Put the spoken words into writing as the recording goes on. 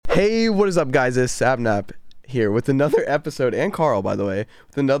Hey, what is up, guys? It's Sapnap here with another episode, and Carl, by the way,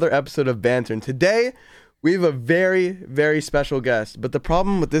 with another episode of Banter. And today, we have a very, very special guest. But the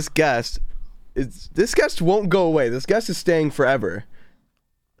problem with this guest is this guest won't go away. This guest is staying forever.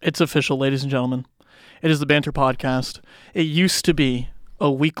 It's official, ladies and gentlemen. It is the Banter Podcast. It used to be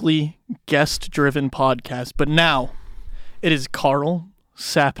a weekly guest-driven podcast, but now it is Carl,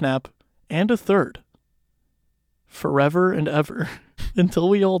 Sapnap, and a third. Forever and ever. Until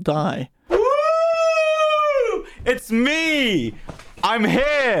we all die. Woo! It's me! I'm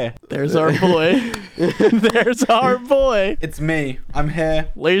here! There's our boy. There's our boy. It's me. I'm here.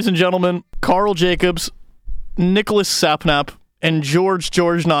 Ladies and gentlemen, Carl Jacobs, Nicholas Sapnap, and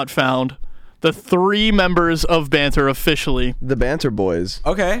George Not Found. The three members of Banter officially. The Banter Boys.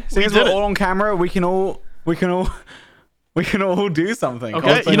 Okay, since we're all on camera, we can all do something.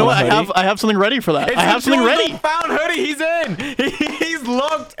 Okay, you know what? I have something ready for that. I have something ready. Found hoodie. He's in. He's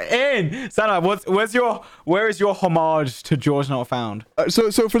locked in. Sana, where is your homage to George Not Found?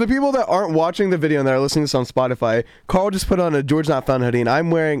 So for the people that aren't watching the video and that are listening to this on Spotify, Carl just put on a George Not Found hoodie, and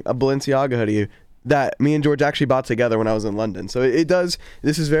I'm wearing a Balenciaga hoodie that me and George actually bought together when I was in London. So this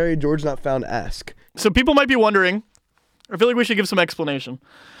is very George Not Found-esque. So people might be wondering, I feel like we should give some explanation.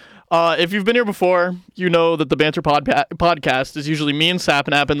 If you've been here before, you know that the Banter podcast is usually me and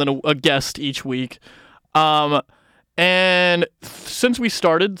Sapnap and then a guest each week. And since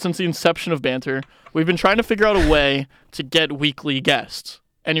the inception of Banter, we've been trying to figure out a way to get weekly guests.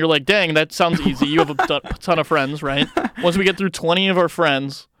 And you're like, dang, that sounds easy. You have a ton of friends, right? Once we get through 20 of our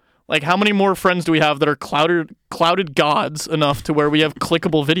friends, like how many more friends do we have that are clouded gods enough to where we have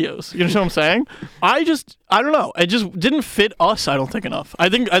clickable videos? You know what I'm saying? I don't know. It just didn't fit us, I don't think, enough. I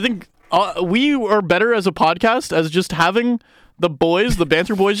think we are better as a podcast as just having the boys, the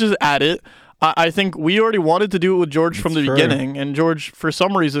Banter Boys, just at it. I think we already wanted to do it with George from the beginning, and George, for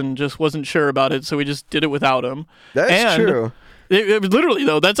some reason, just wasn't sure about it, so we just did it without him. That's true. It literally,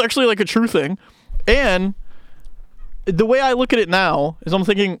 though, that's actually like a true thing. And the way I look at it now is I'm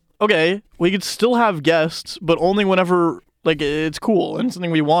thinking, okay, we could still have guests, but only whenever like it's cool and something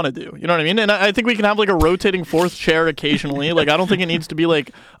we want to do. You know what I mean? And I think we can have like a rotating fourth chair occasionally. Like I don't think it needs to be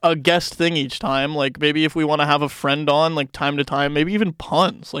like a guest thing each time. Like maybe if we want to have a friend on like time to time, maybe even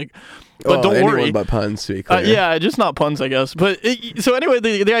puns. Like, but don't worry. Anyone but puns, to be clear. Yeah, just not puns, I guess. But so anyway,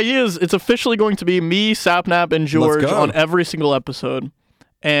 the idea is it's officially going to be me, Sapnap, and George on every single episode,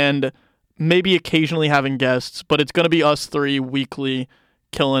 and maybe occasionally having guests. But it's going to be us three weekly,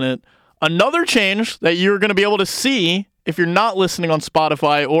 killing it. Another change that you're going to be able to see if you're not listening on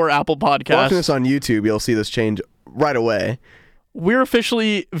Spotify or Apple Podcasts. Watching this on YouTube, you'll see this change right away. We're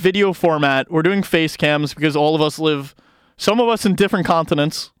officially video format. We're doing face cams because all of us live, some of us in different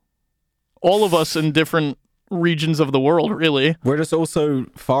continents, all of us in different regions of the world, really. We're just also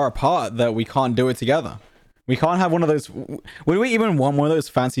far apart that we can't do it together. We can't have one of those. Would we even want one of those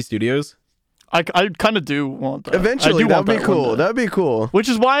fancy studios? I kind of do want that. Eventually, that would be cool. That would be cool. Which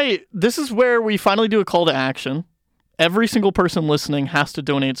is why this is where we finally do a call to action. Every single person listening has to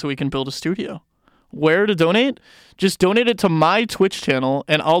donate so we can build a studio. Where to donate? Just donate it to my Twitch channel,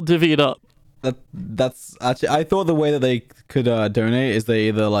 and I'll divvy it up. That's actually, I thought the way that they could donate is they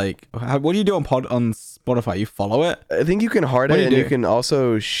either like, what do you do on Spotify? You follow it? I think you can heart it, and you can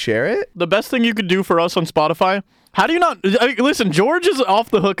also share it. The best thing you could do for us on Spotify. How do you not? Listen, George is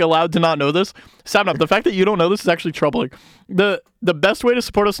off the hook allowed to not know this. Sapnap, the fact that you don't know this is actually troubling. The best way to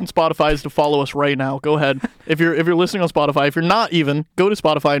support us on Spotify is to follow us right now. Go ahead. If you're listening on Spotify, if you're not even, go to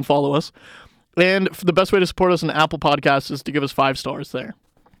Spotify and follow us. And the best way to support us on Apple Podcasts is to give us 5 stars there.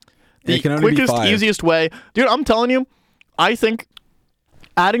 The quickest, easiest way. Dude, I'm telling you, I think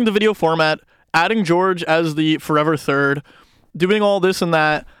adding the video format, adding George as the forever third, doing all this and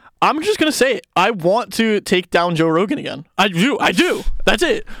that, I'm just going to say it. I want to take down Joe Rogan again. I do. That's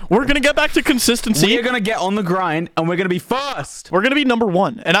it. We're going to get back to consistency. We're going to get on the grind, and we're going to be first. We're going to be number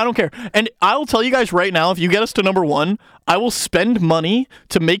 1, and I don't care. And I'll tell you guys right now, if you get us to number 1, I will spend money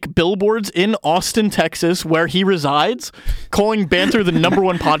to make billboards in Austin, Texas, where he resides, calling Banter the number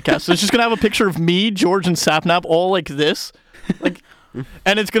 1 podcast. So it's just going to have a picture of me, George, and Sapnap all like this. Like...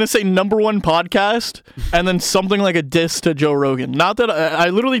 And it's going to say number 1 podcast and then something like a diss to Joe Rogan. Not that I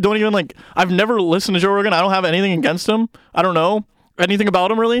literally don't even like, I've never listened to Joe Rogan. I don't have anything against him. I don't know anything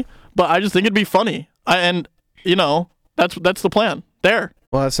about him really, but I just think it'd be funny. And you know, that's the plan. There.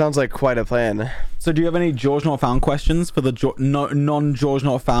 Well, that sounds like quite a plan. So do you have any George Not Found questions for the non-George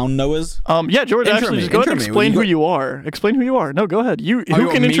Not Found knowers? Yeah, George, Intro actually, me, just go ahead and intro me. explain who you are. Explain who you are. No, go ahead. Who you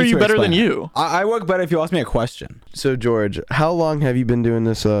want can me intro you to better than explain it? you? I work better if you ask me a question. So, George, how long have you been doing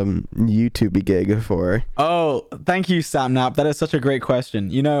this YouTube gig for? Oh, thank you, Sapnap. That is such a great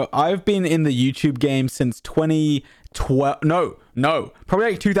question. You know, I've been in the YouTube game since 2012. No,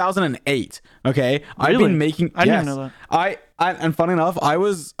 probably like 2008. Okay, I've Really? been making. I didn't yes, even know that. And funny enough, I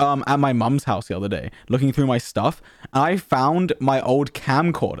was at my mum's house the other day looking through my stuff, and I found my old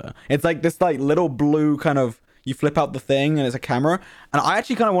camcorder. It's like this like little blue kind of. You flip out the thing and it's a camera, and I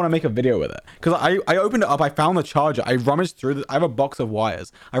actually kind of want to make a video with it because I opened it up. I found the charger. I rummaged through. I have a box of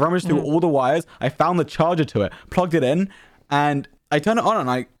wires. I rummaged through all the wires. I found the charger to it, plugged it in, and I turned it on.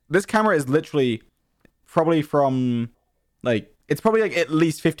 And this camera is literally probably from like it's probably like at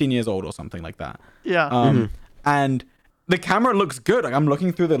least 15 years old or something like that. Yeah. And the camera looks good. Like I'm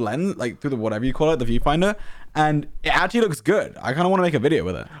looking through the lens, like through the whatever you call it, the viewfinder, and it actually looks good. I kind of want to make a video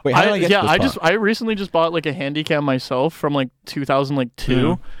with it. Wait, how did I get to this part? I recently just bought like a Handycam myself from like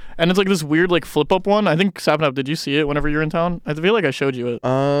 2002, and it's like this weird like flip up one. I think Sapnap, did you see it whenever you're in town? I feel like I showed you it.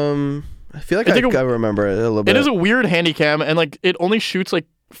 I feel like It's I like remember it a little bit. It is a weird Handycam, and like it only shoots like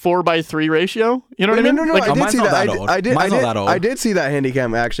 4:3 ratio. You know what I mean? No, Like, I did mine's see not that. that old. I did. Mine's not that old. I did see that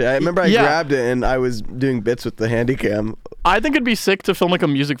Handycam actually. I remember I Yeah. grabbed it and I was doing bits with the Handycam. I think it'd be sick to film like a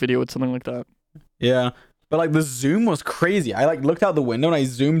music video with something like that. Yeah, but like the zoom was crazy. I like looked out the window and I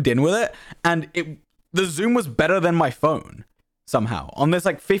zoomed in with it, and the zoom was better than my phone somehow on this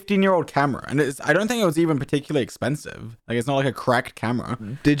like 15-year-old camera. And I don't think it was even particularly expensive. Like it's not like a cracked camera.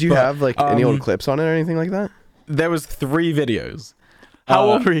 Did you But, have like any old clips on it or anything like that? There was 3 videos. How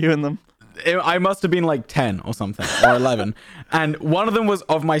Uh, old were you in them? I must have been like 10 or something or 11, and one of them was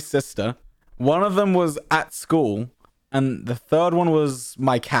of my sister, one of them was at school, and the third one was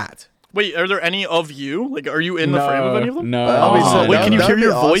my cat. Wait, are there any of you? Like, are you in the frame of any of them? No. Oh, Oh, so wait, that- can you that hear would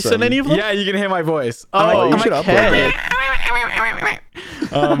your be voice in awesome. any of them? Yeah, you can hear my voice. Oh, you should okay.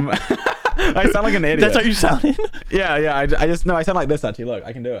 I sound like an idiot. That's how you sounded? Yeah. I just no. I sound like this actually. Look,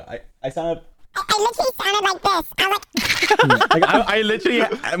 I can do it. I sound. I literally sounded like this. I was like, Like I literally,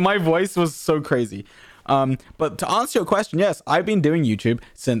 my voice was so crazy. But to answer your question, yes, I've been doing YouTube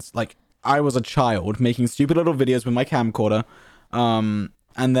since like I was a child, making stupid little videos with my camcorder.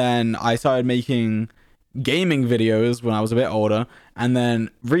 And then I started making gaming videos when I was a bit older. And then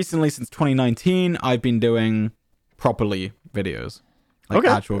recently, since 2019, I've been doing properly videos, like Okay.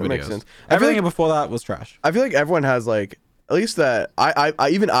 actual That videos. makes sense. I feel Everything like- before that was trash. I feel like everyone has like at least that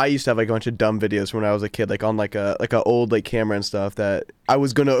I used to have like a bunch of dumb videos when I was a kid, like on like a old like camera and stuff that I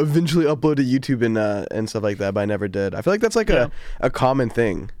was gonna eventually upload to YouTube and stuff like that, but I never did. I feel like that's like a common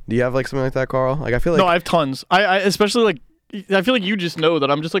thing. Do you have like something like that, Carl? Like I feel like No, I have tons. I especially like, I feel like you just know that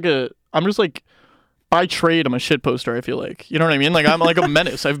I'm just like by trade, I'm a shit poster. I feel like, you know what I mean? Like I'm like a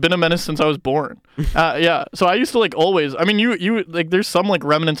menace. I've been a menace since I was born. Yeah. So I used to like always, I mean, you like, there's some like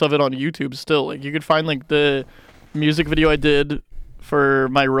remnants of it on YouTube still. Like you could find like the music video I did for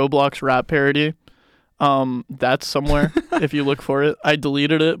my Roblox rap parody. That's somewhere if you look for it. I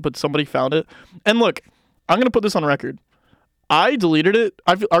deleted it, but somebody found it. And look, I'm going to put this on record. I deleted it.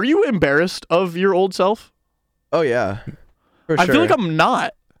 Are you embarrassed of your old self? oh yeah, for I sure. feel like I'm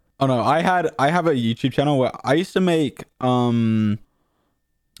not. Oh no, I have a YouTube channel where I used to make oh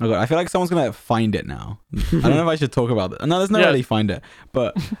god, I feel like someone's gonna find it now. I don't know if I should talk about it. No, there's no way Yeah. they find it,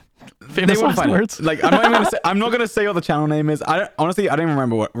 but Famous they won't last find words. it. Like I'm not gonna say what the channel name is. Honestly, I don't even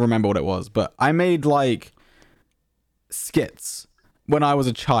remember what it was, but I made like skits when I was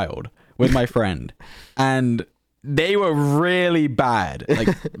a child with my friend, and they were really bad, like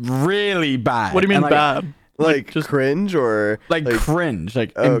really bad. What do you mean And, like, bad? like just- cringe or like cringe,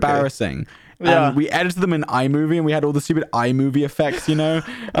 like okay. embarrassing. Yeah. And we edited them in iMovie, and we had all the stupid iMovie effects, you know,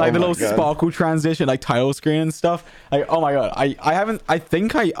 and, like the my little God. sparkle transition, like title screen and stuff. Like, oh my god, I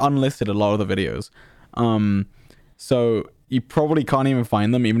think I unlisted a lot of the videos, so you probably can't even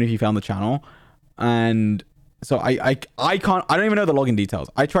find them, even if you found the channel, and so I can't, I don't even know the login details.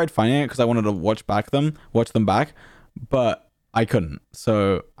 I tried finding it because I wanted to watch them back, but I couldn't.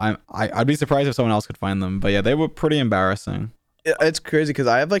 So I'd be surprised if someone else could find them. But yeah, they were pretty embarrassing. It's crazy because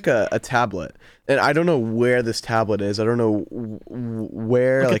I have like a tablet and I don't know where this tablet is. I don't know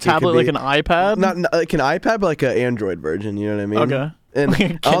where Like a it could tablet, be. like an iPad? not like an iPad, but like an Android version. You know what I mean? Okay. And Like a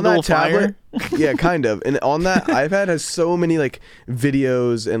on Kindle that Fire? tablet, yeah, kind of. And on that iPad has so many like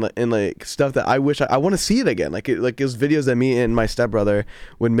videos and like stuff that I wish I want to see it again. Like it was videos that me and my stepbrother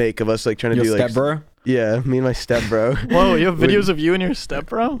would make of us like trying to Your do like stepbro? yeah, me and my stepbro. Whoa, you have videos of you and your step,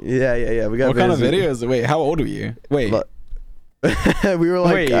 bro? Yeah. We got What kind of videos. videos? Wait, how old are you? Wait, But We were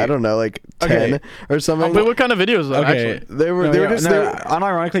like, Wait. I don't know, like 10 Okay. or something. Wait, what kind of videos though? Okay. Actually, They were just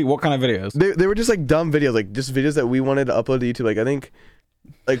unironically, what kind of videos? they were just like dumb videos, like just videos that we wanted to upload to YouTube. Like I think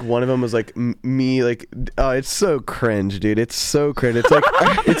like one of them was like me, like it's so cringe, dude. It's so cringe. It's like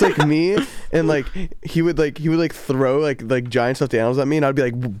it's like me and like he would throw like giant stuffed animals at me, and I'd be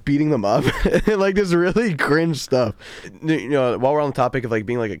like beating them up and like just really cringe stuff. You know, while we're on the topic of like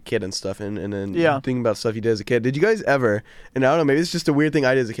being like a kid and stuff, and then thinking about stuff you did as a kid, did you guys ever? And I don't know, maybe it's just a weird thing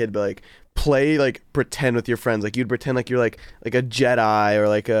I did as a kid, but like play like pretend with your friends, like you'd pretend like you're like a Jedi or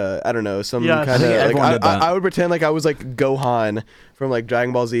like a, I don't know, some Yes. kind I think of everyone like did that. I would pretend like I was like Gohan from like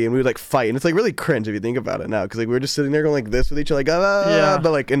Dragon Ball Z, and we would like fight, and it's like really cringe if you think about it now, because like we were just sitting there going like this with each other, like Yeah.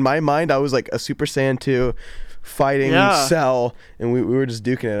 but like in my mind I was like a Super Saiyan 2 fighting Cell, and we were just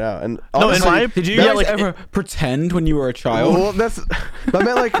duking it out. And No, in honestly, my Did you yeah, guys like, ever pretend when you were a child? well, I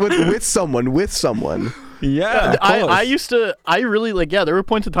meant like with someone. Yeah, I really like, yeah, there were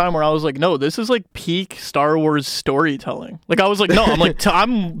points in time where I was like, no, this is like peak Star Wars storytelling. Like I was like, no, I'm like,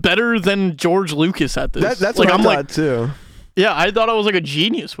 I'm better than George Lucas at this. That's like, what I'm I thought like, too. yeah, I thought I was like a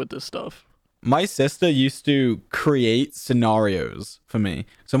genius with this stuff. My sister used to create scenarios for me.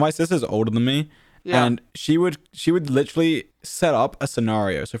 So my sister's older than me, Yeah. and she would literally set up a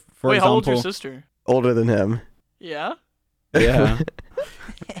scenario. So for Wait, example, how old's your sister? Older than him. Yeah. Yeah.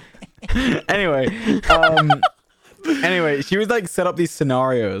 anyway, she would like set up these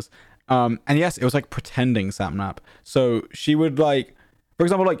scenarios. And yes, it was like pretending Sapnap. So she would like, for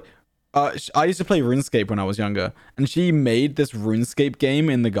example, like, I used to play RuneScape when I was younger, and she made this RuneScape game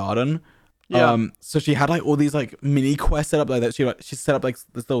in the garden. Yeah. So she had like all these like mini quests set up like that. She set up like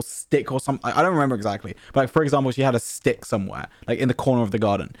this little stick or something. I don't remember exactly, but like, for example, she had a stick somewhere like in the corner of the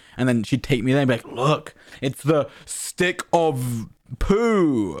garden, and then she'd take me there and be like, "Look, it's the stick of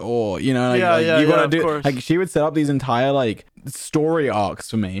poo," or you know, like, Yeah, like, yeah, you gotta yeah, of do. course. Like she would set up these entire like story arcs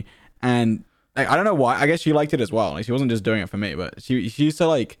for me, and like, I don't know why. I guess she liked it as well. Like she wasn't just doing it for me, but she used to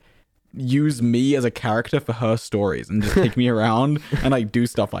like use me as a character for her stories and just take me around and like do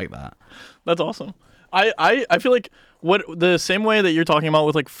stuff like that. That's awesome. I feel like what the same way that you're talking about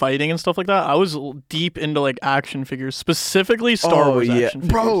with like fighting and stuff like that, I was deep into like action figures, specifically Star Wars action figures.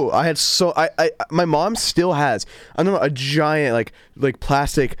 Bro, I had my mom still has, I don't know, a giant like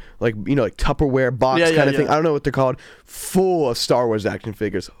plastic, like, you know, like Tupperware box Yeah, kind of yeah. thing. I don't know what they're called, full of Star Wars action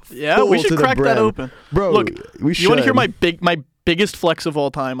figures. Yeah, Full we to should the crack that brim. open. Bro, Look, we should. you want to hear my biggest flex of all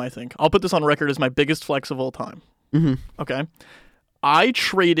time? I think I'll put this on record as my biggest flex of all time. Mm-hmm. Okay, I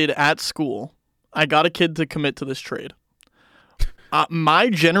traded at school. I got a kid to commit to this trade. My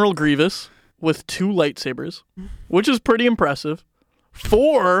General Grievous with 2 lightsabers, which is pretty impressive,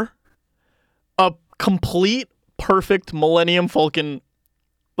 for a complete, perfect Millennium Falcon,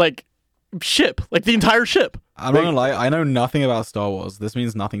 like, ship, like the entire ship. I'm not gonna lie, I know nothing about Star Wars. This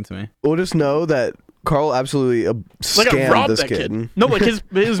means nothing to me. We'll just know that Carl absolutely Like I scammed robbed this that kid. No, like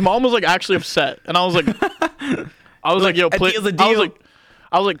his mom was like actually upset, and I was like, yo, a play. deal's a I was deal. like,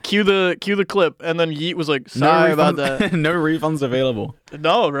 cue the clip, and then Yeet was like, sorry about that. No refunds available.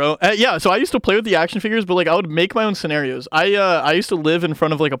 No, bro. Yeah, so I used to play with the action figures, but like I would make my own scenarios. I used to live in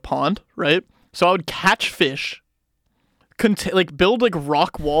front of like a pond, right? So I would catch fish, like build like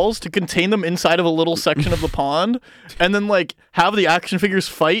rock walls to contain them inside of a little section of the pond, and then like have the action figures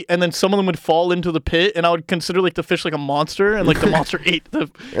fight, and then some of them would fall into the pit, and I would consider like the fish like a monster, and like the monster ate the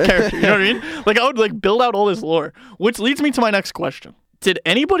character. You know what I mean? Like I would like build out all this lore, which leads me to my next question. Did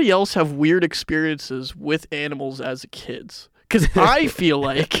anybody else have weird experiences with animals as kids? Because I feel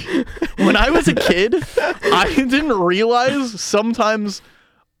like when I was a kid, I didn't realize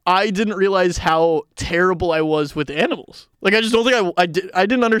how terrible I was with animals. Like I just don't think I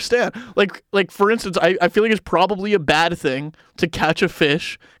didn't understand. Like for instance, I feel like it's probably a bad thing to catch a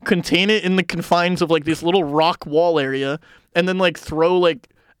fish, contain it in the confines of like this little rock wall area, and then like throw like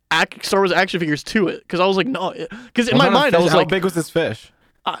Star Wars action figures to it. Because I was like, no, because in my mind I was how like, big was this fish?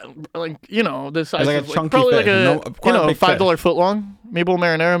 like, you know, this size like a of, like, chunky probably fish, like a quite a big $5 foot long maple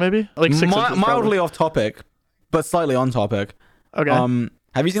marinara, maybe like 6 inches. Mildly Probably. off topic, but slightly on topic. Okay.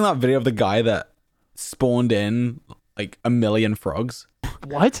 Have you seen that video of the guy that spawned in like 1 million frogs?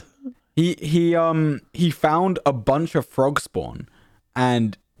 What? He found a bunch of frog spawn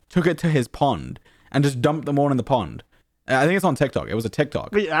and took it to his pond and just dumped them all in the pond. I think it's on TikTok. It was a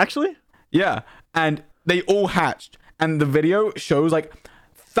TikTok. Wait, actually? Yeah, and they all hatched, and the video shows like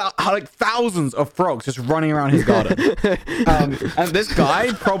thousands of frogs just running around his garden. And this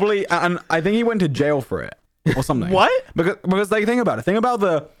guy probably, and I think he went to jail for it or something. What? Because like think about it. Think about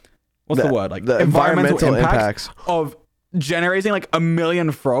the word, like the environmental impacts of generating like 1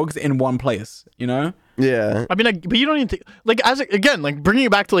 million frogs in one place. You know, Yeah. I mean, but you don't even think like again, like bringing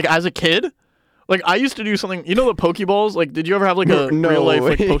it back to like as a kid. Like I used to do something, the Pokeballs. Like, did you ever have like a No. real life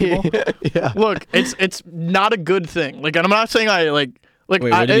like Pokeball? Yeah. Look, it's not a good thing. Like, and I'm not saying I like Wait,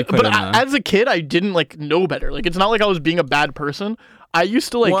 where did you put but it in there? as a kid, I didn't like know better. Like, it's not like I was being a bad person. I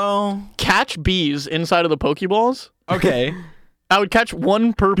used to like Well, catch bees inside of the Pokeballs. okay. I would catch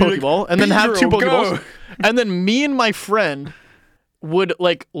one per You're like, Pokeball and then have two "Bee girl, Pokeballs, go." and then me and my friend would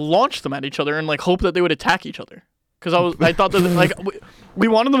like launch them at each other and like hope that they would attack each other. Because I thought that like we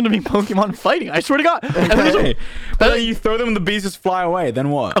wanted them to be Pokemon fighting. I swear to God. And there's Hey, a- but then you throw them and the bees just fly away. Then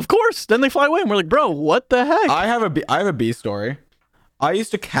what? of course, then they fly away and we're like, bro, what the heck? I have a bee story. I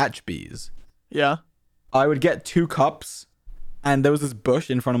used to catch bees. Yeah. I would get 2 cups, and there was this bush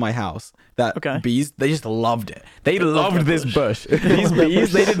in front of my house that Okay. bees, they just loved it. They loved that this bush. These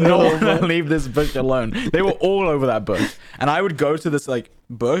bees, they did not want to leave this bush alone. They were all over that bush. And I would go to this like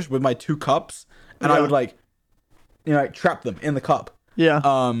bush with my 2 cups, and I Yeah. would like trap them in the cup. Yeah.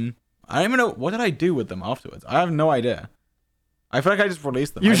 I don't even know, what did I do with them afterwards? I have no idea. I feel like I just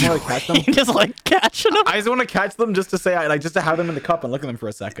released them. you I just want to catch them. you just like catching them. I just want to catch them just to say, just to have them in the cup and look at them for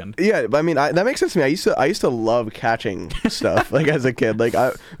a second. Yeah, but I mean, that makes sense to me. I used to love catching stuff like as a kid. Like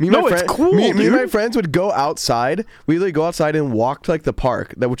me and No, my it's cool, me and my dude. friends would go outside. We like go outside and walk to like the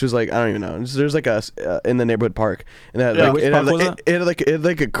park which is like I don't even know. There's like a in the neighborhood park, and Yeah, like, which it had park was like it had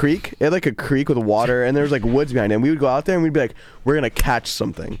like a creek. It had like a creek with water, and there was like woods behind it. And we would go out there and we'd be like, we're gonna catch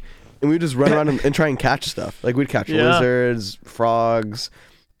something. And we would just run around and try and catch stuff. Like we'd catch Yeah. lizards, frogs.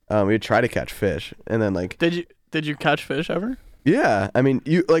 We'd try to catch fish, and then like Did you catch fish ever? yeah, I mean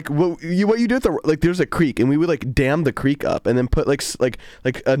you like what you do at the like there's a creek, and we would like dam the creek up, and then put like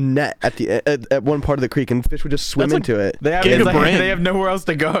a net at one part of the creek, and fish would just swim That's into it. They have, Giga it's like, brain. they have nowhere else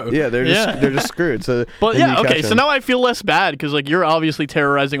to go. Yeah, they're just screwed. So But then yeah, you catch okay. So them. now I feel less bad because like you're obviously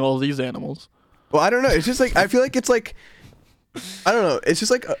terrorizing all of these animals. Well, I don't know. It's just like I feel like it's like I don't know. It's just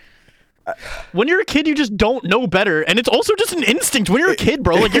like When you're a kid, you just don't know better, and it's also just an instinct. When you're a kid,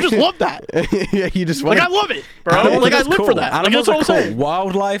 bro, like you just love that. yeah, you just Like want I love it, bro. Animals Like are I just live cool. for that. Like Animals that's what are I'm cool. saying.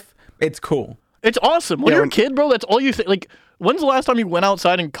 Wildlife, it's cool. It's awesome. When Yeah, you're when- a kid, bro, that's all you think. Like, when's the last time you went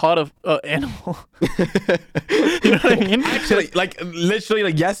outside and caught a animal? You know what I mean? Actually, like literally,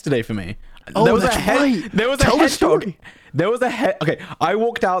 like yesterday for me. Oh, there was that's a head, right. There was Tell a the hedgehog. story. There was a head. Okay, I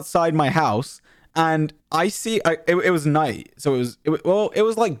walked outside my house and I see. It was night, so it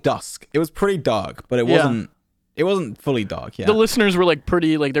was like dusk. It was pretty dark, but it Yeah. wasn't. It wasn't fully dark. Yeah. The listeners were like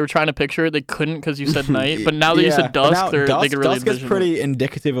pretty, like they were trying to picture it. They couldn't because you said night. But now that you Yeah, said but dusk, now they could really dusk is envision it. pretty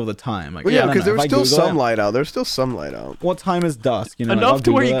indicative of the time. Like, Well, yeah, I don't because know. there was If I still Google it, sunlight out. There's still sunlight out. What time is dusk? You know, like, Enough I'll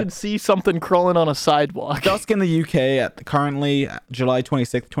to where Google you it. could see something crawling on a sidewalk. Dusk in the UK at currently July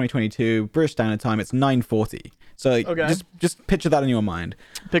 26th, 2022, British Standard Time. It's 9:40. So like, Okay. just picture that in your mind.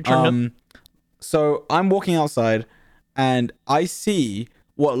 Picturing it. So I'm walking outside, and I see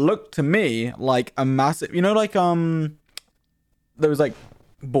what looked to me like a massive. You know, like there was like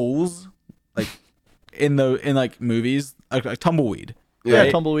balls, like in like movies, like tumbleweed. Yeah,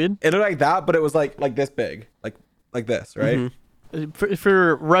 right? tumbleweed. It looked like that, but it was like this big, like this, right?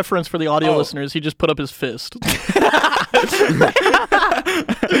 For reference for the audio Oh. listeners, he just put up his fist.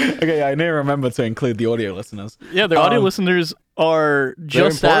 Okay, yeah, I need to remember to include the audio listeners. Yeah, the audio listeners are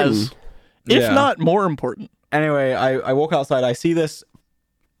just important. as, if Yeah. not more important. Anyway, I walk outside. I see this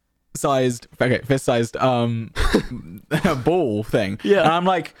fist-sized ball thing. Yeah. And I'm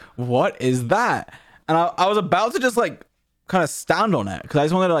like, what is that? And I was about to just like kind of stand on it because I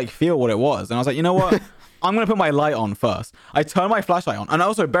just wanted to like feel what it was. And I was like, you know what? I'm gonna put my light on first. I turn my flashlight on, and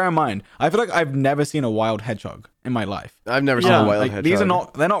also bear in mind, I feel like I've never seen a wild hedgehog in my life. I've never seen Yeah. a wild Like hedgehog. these are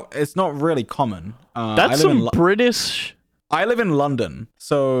not. They're not. It's not really common. I That's live in some British. I live in London,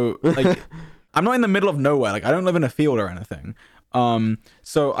 so like I'm not in the middle of nowhere. Like I don't live in a field or anything.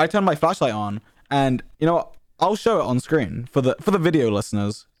 So I turn my flashlight on, and you know what? I'll show it on screen for the video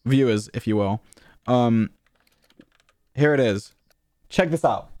listeners, viewers, if you will. Here it is. Check this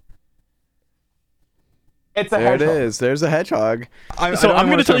out. It's a There it hedgehog. is. There's a hedgehog. So I'm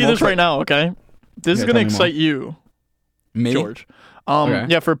going to tell you this right now, okay? This is Okay, going to tell me more. excite you, Me? George. Okay.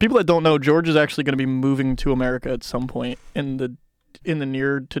 Yeah, for people that don't know, George is actually going to be moving to America at some point in the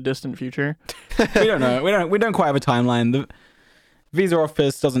near to distant future. We don't know. We don't quite have a timeline. The visa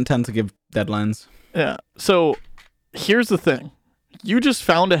office doesn't tend to give deadlines. Yeah. So here's the thing. You just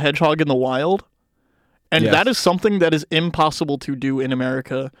found a hedgehog in the wild, and Yes. that is something that is impossible to do in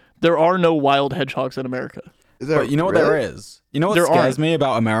America. There are no wild hedgehogs in America. Is there, But you know what there is? You know what There scares aren't. me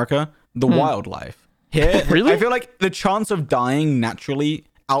about America? The wildlife. Here, Really? I feel like the chance of dying naturally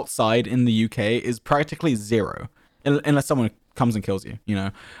outside in the UK is practically zero. Unless someone comes and kills you, you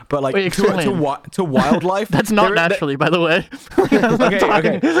know. But like Wait, explain. to wildlife, That's not naturally, by the way.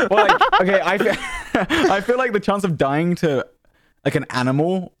 okay. Well, like, okay, I feel like the chance of dying to like an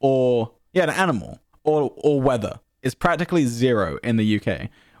animal or weather is practically zero in the UK.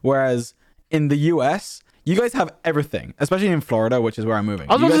 Whereas in the US, you guys have everything, especially in Florida, which is where I'm moving.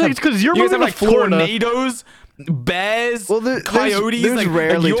 I was going to say, it's because you're moving to like Florida. Tornadoes, bears, There's coyotes. there's like,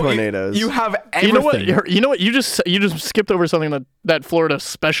 rarely you- tornadoes. You have everything. You know what? You just skipped over something that Florida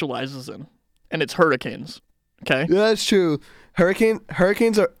specializes in, and it's hurricanes. Okay. Yeah, that's true.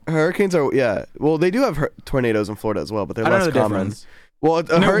 Hurricanes are yeah. Well, they do have tornadoes in Florida as well, but they're I don't less know the common. difference. Well,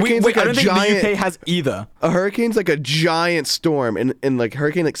 a hurricane's like I a don't think giant. the UK has either. A hurricane's like a giant storm, and like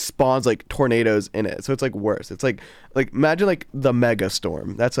hurricane like spawns like tornadoes in it, so it's like worse. It's like imagine like the mega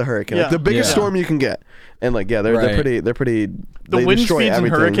storm. That's a hurricane, like Yeah. the biggest Yeah. storm you can get. And like yeah, they're Right. pretty. The They wind destroy speeds in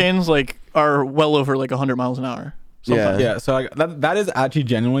everything. hurricanes like are well over like 100 miles an hour. sometimes. Yeah, so like, that is actually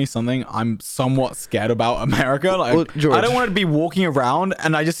genuinely something I'm somewhat scared about America. Like, Well, George. I don't want to be walking around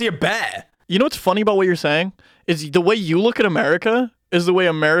and I just see a bear. You know what's funny about what you're saying is the way you look at America is the way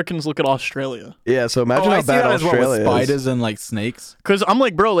Americans look at Australia. Yeah, so imagine I how see bad that as well with Australia is. spiders and like snakes. Because I'm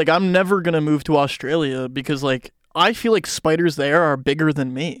like, bro, like I'm never gonna move to Australia because like I feel like spiders there are bigger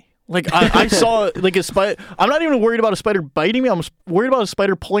than me. Like I saw like a spider. I'm not even worried about a spider biting me. I'm worried about a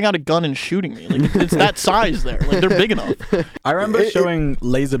spider pulling out a gun and shooting me. Like it's that size there. Like they're big enough. I remember showing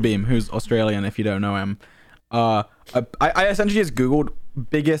Laserbeam, who's Australian, if you don't know him. I essentially just Googled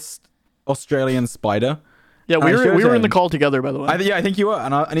biggest Australian spider. Yeah, And I we showed were in the him- call together, by the way. I think you were.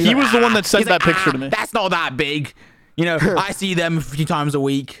 And he's He like, was the one that sent he's that picture to me. That's not that big. You know, I see them 50 times a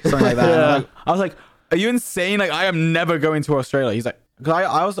week, something like that. And I was like, are you insane? Like, I am never going to Australia. He's like,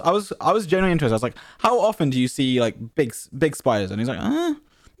 because I was genuinely interested. I was like, how often do you see like big spiders? And he's like,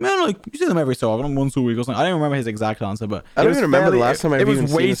 man, like you see them every so often, once a week or something. I don't remember his exact answer, but I it don't was even remember the fairly- last time I've it was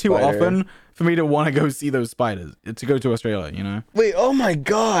even way seen a too spider. often for me to want to go see those spiders to go to Australia. You know. Wait, oh my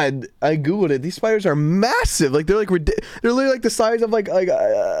god! I googled it. These spiders are massive. Like they're like they're literally like the size of like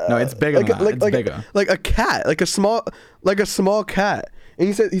No, it's bigger like, than that. like, It's like, bigger. like a cat, like a small cat. And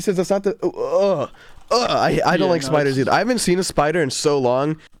he says that's not the. I don't Yeah, like no, spiders it's- either. I haven't seen a spider in so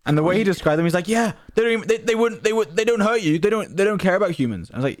long. And the way he described them, he's like, yeah, they don't even, they don't hurt you. They don't care about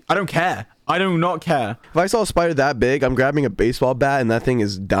humans. I was like, I don't care. I do not care. If I saw a spider that big, I'm grabbing a baseball bat and that thing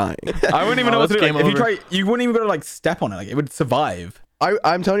is dying. I wouldn't even Oh, know what to that's do. game Like, if you over. try, you wouldn't even be able to like step on it. Like it would survive.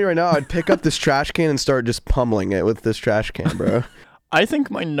 I'm telling you right now, I'd pick up this trash can and start just pummeling it with this trash can, bro. I think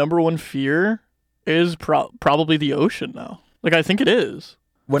my number one fear is probably the ocean now. Like I think it is.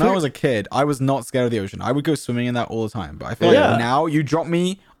 When I was a kid, I was not scared of the ocean. I would go swimming in that all the time. But I feel Yeah. like now you drop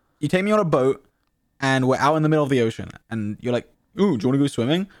me, you take me on a boat, and we're out in the middle of the ocean, and you're like, ooh, do you want to go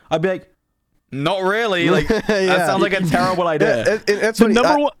swimming? I'd be like, not really. Like that Yeah. sounds like a terrible idea. That's The funny.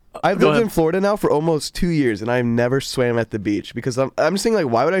 number one. I've Go lived ahead. in Florida now for almost 2 years, and I've never swam at the beach because I'm just thinking like,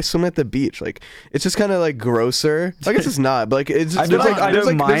 why would I swim at the beach? Like, it's just kind of like grosser. I guess it's not, but like it's. I Just, feel there's like I there's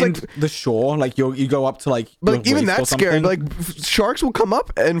don't there's mind the shore. Like you go up to like, But your like, even waist or that's scary. something. But like sharks will come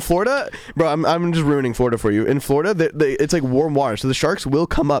up in Florida, bro. I'm just ruining Florida for you. In Florida, it's like warm water, so the sharks will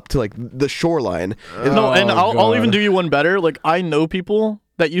come up to like the shoreline. No, and Oh, I'll even God. do you one better. Like I know people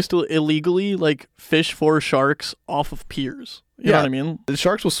that used to illegally like fish for sharks off of piers. You know what I mean? The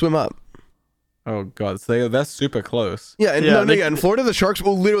sharks will swim up. Oh god, so they're super close. Yeah, and Yeah, in Florida, the sharks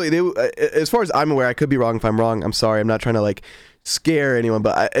will literally. As far as I'm aware, I could be wrong. If I'm wrong, I'm sorry. I'm not trying to like scare anyone,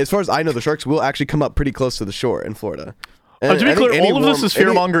 but as far as I know, the sharks will actually come up pretty close to the shore in Florida. And To be I think clear, any all of this is any-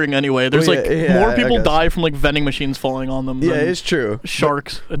 fear mongering anyway. There's Well, like yeah, more I people guess. die from like vending machines falling on them. Yeah, than it's true.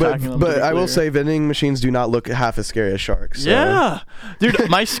 Sharks But attacking them. to be I will clear. say, vending machines do not look half as scary as sharks. So. Yeah, dude,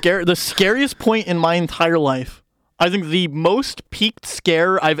 the scariest point in my entire life. I think the most peaked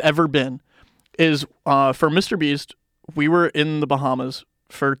scare I've ever been is for Mr. Beast. We were in the Bahamas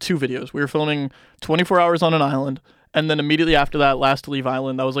for 2 videos. We were filming 24 hours on an island, and then immediately after that, Last to Leave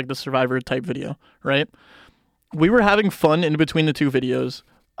Island. That was like the Survivor type video, right? We were having fun in between the 2 videos.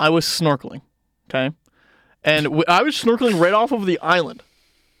 I was snorkeling, okay, and I was snorkeling right off of the island.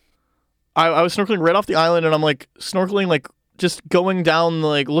 I was snorkeling right off the island, and I'm like snorkeling, like just going down,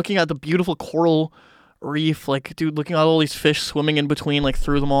 like looking at the beautiful coral reef, like dude, looking at all these fish swimming in between, like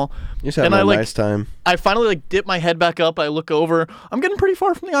through them all. You just having And a I, like, nice time. I finally like dip my head back up. I look over. I'm getting pretty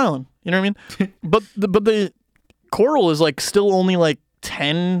far from the island. You know what I mean? but the coral is like still only like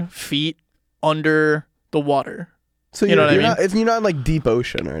 10 feet under the water, So you know what I mean? You're not in like deep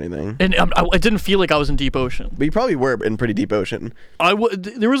ocean or anything. and I didn't feel like I was in deep ocean. But you probably were in pretty deep ocean.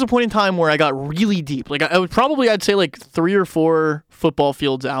 There was a point in time where I got really deep. Like I'd say like 3 or 4 football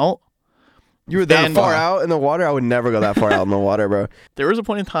fields out. You were that And- far out in the water? I would never go that far out in the water, bro. There was a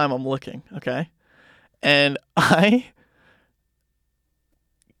point in time I'm looking, okay? And I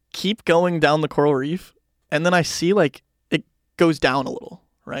keep going down the coral reef, and then I see like it goes down a little,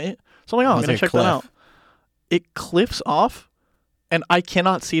 right? So I'm like, oh, I'm It's gonna like a check that cliff. out. It cliffs off, and I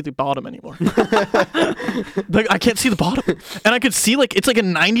cannot see the bottom anymore. Like I can't see the bottom, and I could see like it's like a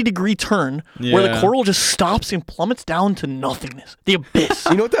 90-degree turn where the Yeah. coral just stops and plummets down to nothingness, the abyss.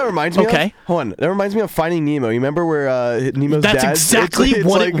 You know what that reminds me of? Okay. Hold on. That reminds me of Finding Nemo. You remember where Nemo's That's dad? exactly it's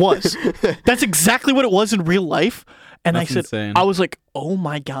what like- it was. That's exactly what it was in real life. And That's I said, insane. I was like, oh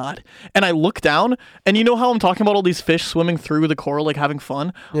my God. And I look down, and you know how I'm talking about all these fish swimming through the coral, like having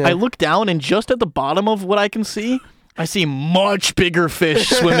fun? Yeah. I look down, and just at the bottom of what I can see, I see much bigger fish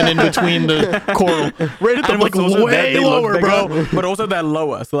swimming in between the coral. Right at the, like, way lower, bro. But also they're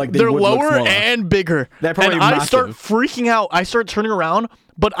lower, so like they They're would look lower smaller. and bigger. They're probably and I start massive. freaking out. I start turning around,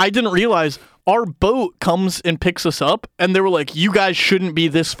 but I didn't realize our boat comes and picks us up, and they were like, you guys shouldn't be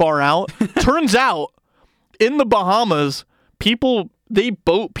this far out. Turns out, in the Bahamas, they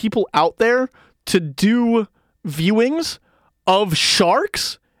boat people out there to do viewings of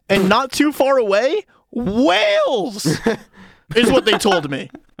sharks, and not too far away, whales is what they told me.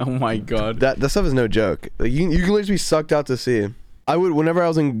 Oh my god. That stuff is no joke. Like, you can literally be sucked out to sea. I would, whenever I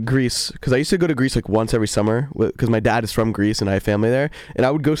was in Greece, because I used to go to Greece like once every summer, because my dad is from Greece and I have family there, and I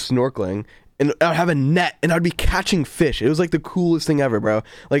would go snorkeling, and I would have a net, and I'd be catching fish. It was like the coolest thing ever, bro.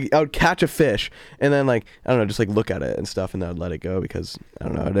 Like, I would catch a fish, and then like, I don't know, just like look at it and stuff, and then I'd let it go because, I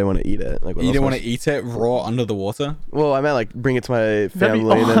don't know, I didn't want to eat it. Like, what You else didn't was- want to eat it raw under the water? Well, I meant like bring it to my be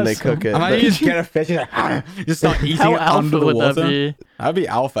family, and then they awesome. cook it. Imagine But- you just get a fish and just start eating How it under alpha the would water. that be? That'd be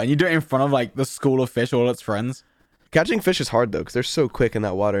alpha. And you do it in front of like the school of fish, all its friends. Catching fish is hard though, because they're so quick in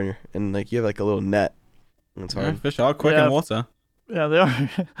that water, and like you have like a little net. And it's Yeah, hard. fish are quick Yeah. in water. Yeah, they are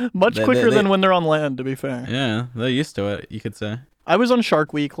much They- quicker they- than when they're on land, to be fair. Yeah, they're used to it, you could say. I was on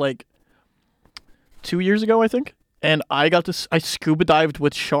Shark Week like 2 years ago, I think, and I got to I scuba dived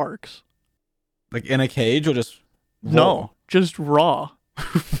with sharks. Like in a cage or just raw? No, just raw,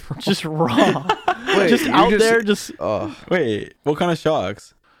 just raw, Wait, just you out there. Just Oh, Wait, what kind of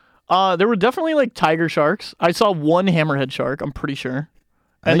sharks? there were definitely like tiger sharks. I saw one hammerhead shark. I'm pretty sure,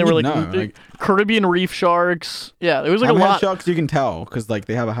 I and there think were you'd like, know, like- Caribbean reef sharks. Yeah, there was like a Hammerhead lot. sharks you can tell because like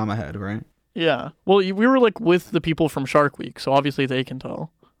they have a hammerhead, right? Yeah, well, we were like with the people from Shark Week, so obviously they can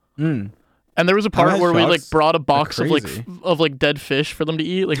tell. Mm. And there was a part Hammerhead where we like sharks brought a box of like crazy. of like dead fish for them to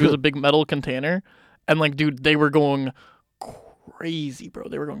eat. Like it was a big metal container, and like dude, they were going crazy, bro.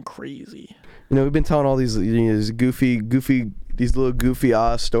 They were going crazy. you know, we've been telling all these, these goofy, these little goofy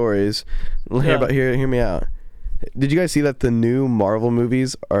stories. Yeah. Hear me out. Did you guys see that the new Marvel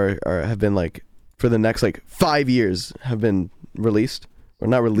movies have been like for the next like 5 years have been released or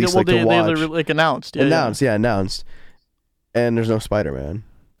not released, like to watch? they like announced. Yeah, announced. And there's no Spider-Man.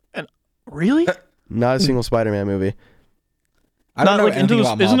 Yeah. Really? Not a single Spider-Man movie. I don't know like anything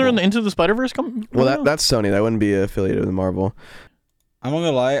about Isn't there an Marvel. Into the Spider-Verse coming? Well, that's Sony. That wouldn't be affiliated with Marvel. I'm not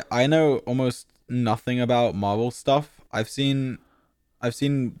gonna lie, I know almost nothing about Marvel stuff. I've seen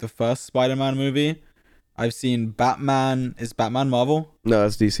the first Spider-Man movie. I've seen Batman. Is Batman Marvel? No,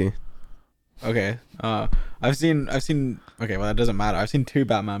 that's DC. Okay. I've seen. Okay, well that doesn't matter. I've seen 2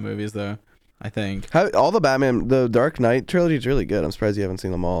 Batman movies though. I think. All the Batman, the Dark Knight trilogy is really good. I'm surprised you haven't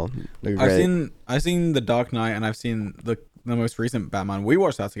seen them all. They're great. I've seen the Dark Knight and I've seen the most recent Batman. We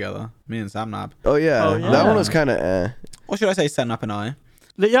watched that together. Me and Samnap. Oh yeah, Oh, yeah. that one was kind of Or should I say Samnap and I?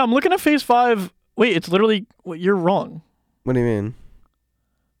 Yeah, I'm looking at Phase 5. Wait, it's literally. You're wrong. What do you mean?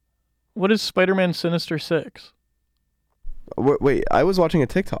 What is Spider-Man Sinister 6? Wait, I was watching a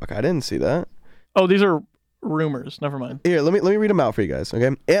TikTok. I didn't see that. Oh, these are rumors. Never mind. Here, let me read them out for you guys.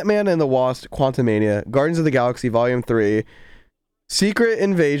 Okay, Ant-Man and the Wasp: Quantumania, Guardians of the Galaxy Volume 3, Secret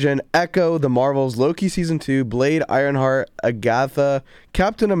Invasion, Echo, The Marvels, Loki Season 2, Blade, Ironheart, Agatha,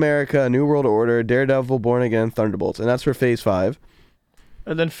 Captain America: A New World Order, Daredevil, Born Again, Thunderbolts, and that's for Phase 5.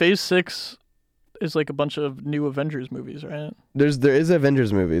 And then Phase 6 is like a bunch of new Avengers movies, right? There is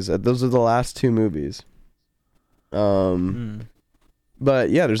Avengers movies. Those are the last 2 movies. But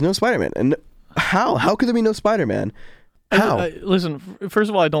yeah, there's no Spider-Man. And how could there be no Spider-Man? How? Listen, first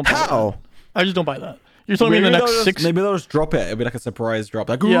of all, I don't buy How? that. I just don't buy that. You're telling me in the next 6... Maybe they'll just drop it. It'll be like a surprise drop.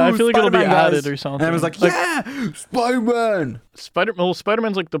 Like, Yeah, I "Ooh, feel like it'll be Spider-Man, guys." added or something. And everyone's like, yeah, Spider-Man.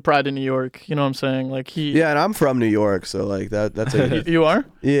 Spider-Man's like the pride of New York. You know what I'm saying? Like he... Yeah, and I'm from New York, so like that's a You are?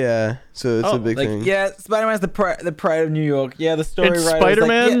 yeah. So it's Oh, a big Like, thing. yeah, Spider-Man's the pride of New York. Yeah, the story It's writer is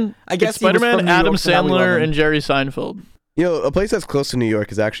Spider-Man. Like, yeah, I guess it's he was Spider-Man, from New Adam York, so now we love Sandler, him. and Jerry Seinfeld. You know, a place that's close to New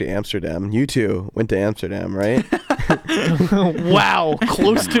York is actually Amsterdam. You two went to Amsterdam, right? Wow,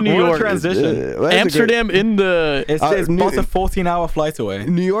 close to New What a York. transition. Well, that's a great- Amsterdam in the. It's New- about a 14-hour flight away.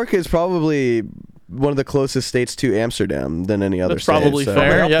 New York is probably one of the closest states to Amsterdam than any other That's state. probably so-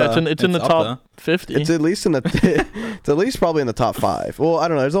 fair. Probably Yeah, up it's in the there. It's up top 50. It's at least in the it's at least probably in the top 5. Well, I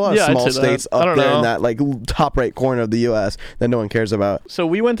don't know. There's a lot of Yeah, I'd small say that. states I up don't there in know. that like top right corner of the U.S. that no one cares about. So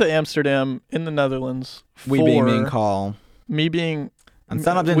we went to Amsterdam in the Netherlands. We being me and for Carl. me being And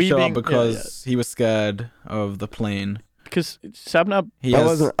Sanab didn't we show being- up because he was scared of the plane. because Sabnap. He I has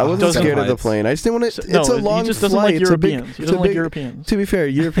wasn't doesn't scared of the heights. plane. I just didn't want to. No, It's a long he just doesn't flight. like It's a big- Europeans. He it's a doesn't like big- Europeans. To be fair,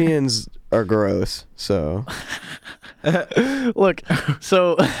 Europeans are gross. So Look,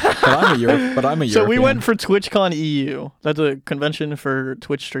 so But I'm a European. so we went for TwitchCon EU. That's a convention for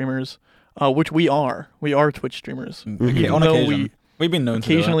Twitch streamers, which we are. We are Twitch streamers. Okay, Even on though occasion. we We've been known to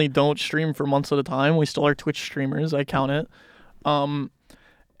do that. occasionally don't stream for months at a time, we still are Twitch streamers. I count it.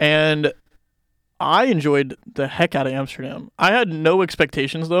 And I enjoyed the heck out of Amsterdam. I had no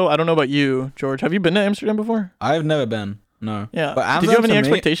expectations though. I don't know about you, George. Have you been to Amsterdam before? I've never been. No. Yeah. But Did you have Amsterdam any to me-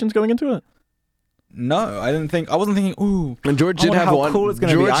 expectations going into it? No, I didn't think. I wasn't thinking. Ooh. and George I did wonder have how one. cool it's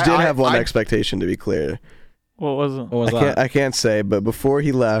gonna be. George I- did I- have one I- expectation, to be clear. What was it? What was I that? can't say, but before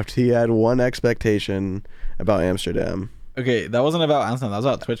he left, he had one expectation about Amsterdam. Okay, that wasn't about Amsterdam. That was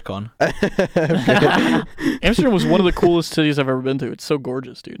about TwitchCon. Amsterdam was one of the coolest cities I've ever been to. It's so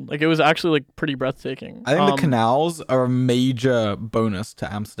gorgeous, dude. Like it was actually like pretty breathtaking. I think the canals are a major bonus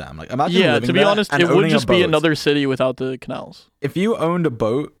to Amsterdam. Like, imagine Yeah, living to be there honest, and it would owning a just be boat. another city without the canals. If you owned a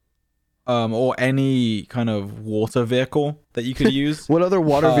boat, or any kind of water vehicle that you could use. What other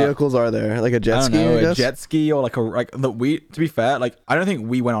water Uh, vehicles are there? Like a jet I don't ski? know, I a guess? jet ski or to be fair, like I don't think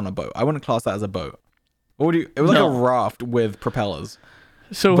we went on a boat. I wouldn't class that as a boat. What would you? It was like No. a raft with propellers.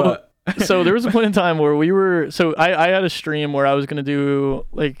 So But so there was a point in time where we were I had a stream where I was gonna do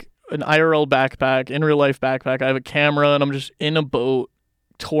like an IRL backpack, in real life backpack. I have a camera and I'm just in a boat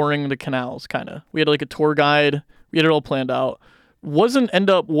touring the canals kinda. We had like a tour guide, we had it all planned out. Wasn't end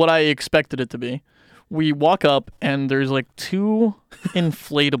up what I expected it to be. We walk up and there's like 2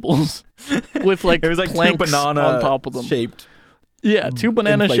 inflatables with like it was like two planks banana on top of them. shaped. Yeah, 2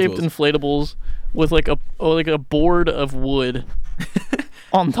 banana-shaped inflatables with like a board of wood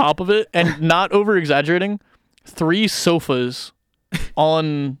on top of it, and not over-exaggerating, 3 sofas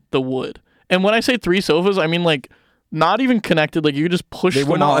on the wood. And when I say 3 sofas, I mean like not even connected. Like you could just push They them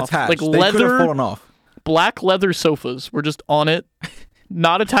were not off. attached. Like They could have leather, fallen off. black leather sofas were just on it,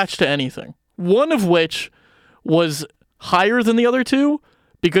 not attached to anything. One of which was higher than the other 2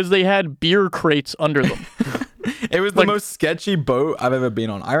 because they had beer crates under them. It was the Like- most sketchy boat I've ever been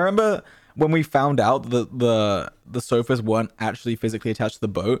on. I remember when we found out that the sofas weren't actually physically attached to the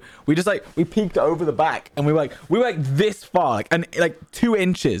boat. We just we peeked over the back and we were like this far, like 2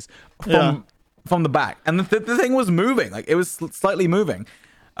 inches from the back, and the thing was moving. Like it was slightly moving.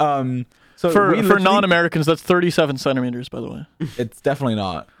 So For we literally- non-Americans, that's 37 centimeters, by the way. it's definitely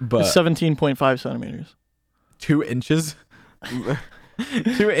not. But 17.5 centimeters. 2 inches.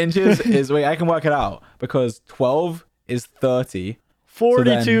 2 inches is wait. I can work it out because 12 is 30.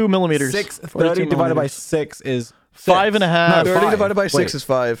 42 millimeters. 30 divided by 6 is 5.5. No, 30 five. divided by 6 Wait, is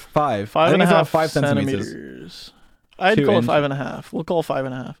 5. 5. Five I and think a it's about half 5 centimeters. centimeters. I'd 2 call inches. it 5.5. We'll call it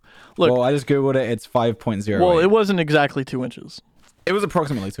 5.5. Look, Well, I just googled it. It's 5.0. well, it wasn't exactly 2 inches. It was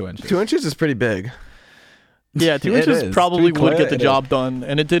approximately 2 inches. 2 inches is pretty big. Yeah, 2 It inches is. probably To be would clear, get the it job done,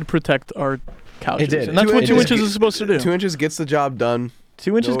 and it did protect our couches. It did. And that's Two what 2 inches- inches is supposed to do. 2 inches gets the job done.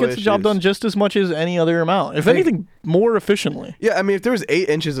 2 inches no gets the job issues. done just as much as any other amount. If anything, more efficiently. Yeah, I mean, if there was 8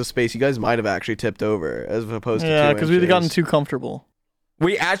 inches of space, you guys might have actually tipped over as opposed to 2 Yeah, inches. because we'd have gotten too comfortable.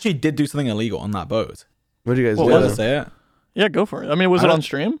 We actually did do something illegal on that boat. What did you guys What do? was Did I it? say it? Yeah, go for it. I mean, was I it don't- on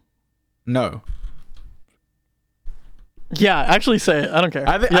stream? No. Yeah, actually say it. I don't care.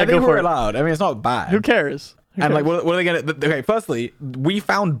 I think go for we're it. allowed. I mean, it's not bad. Who cares? Who And like, cares? what are they gonna? Okay, firstly, we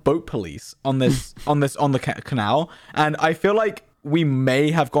found boat police on this, on the canal, and I feel like we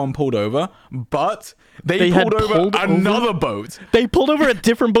may have gone pulled over, but they had pulled over pulled over? another boat. They pulled over a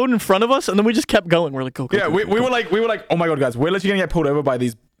different boat in front of us, and then we just kept going. We're like, go, go, Yeah, go, we go, go. were like, oh my god, guys, we're literally gonna get pulled over by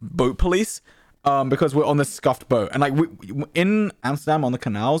these boat police, because we're on this scuffed boat, and like in Amsterdam on the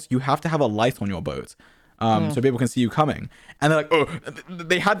canals, you have to have a light on your boat. So people can see you coming, and they're like, oh,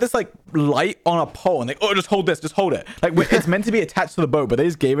 they had this like light on a pole, and they, oh, just hold this, just hold it. Like it's meant to be attached to the boat, but they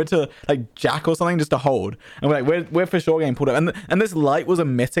just gave it to like Jack or something just to hold, and we're like, we're for sure getting pulled over, and this light was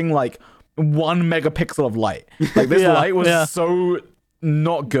emitting like 1 megapixel of light. Like this Yeah, light was yeah. so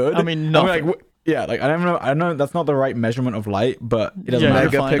not good. I mean, And we're nothing. like, Yeah, like I don't know. I don't know. That's not the right measurement of light, but it doesn't Yeah, matter.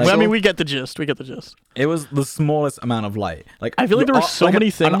 you're fine. Megapixel? I mean, we get the gist. We get the gist. It was the smallest amount of light. Like I feel like there were so many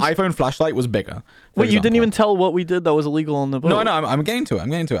An things. iPhone flashlight was bigger. for Wait, you didn't example. even tell what we did that was illegal on the boat. No, I'm getting to it. I'm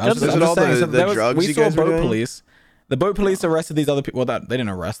getting to it. I was Is just, it I'm all just saying. the- So the there was, drugs we you saw guys were boat doing? police. The boat police arrested these other people. Well, that they didn't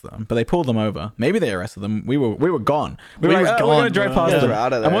arrest them, but they pulled them over. Maybe they arrested them. We were gone. We were were like, we're gone, gonna drive bro. past Yeah. them. We're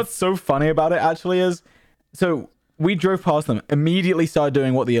out of And there. what's so funny about it actually is, so we drove past them. Immediately started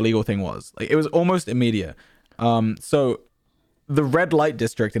doing what the illegal thing was. Like it was almost immediate. So the red light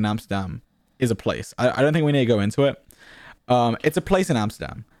district in Amsterdam is a place. I don't think we need to go into it. It's a place in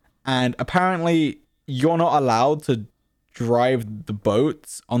Amsterdam, and apparently you're not allowed to drive the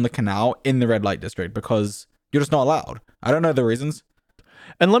boats on the canal in the red light district because you're just not allowed. I don't know the reasons.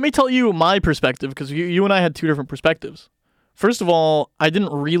 And let me tell you my perspective, because you and I had two different perspectives. First of all, I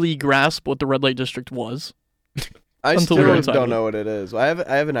didn't really grasp what the red light district was. I Until still we were inside don't of it. know what it is. I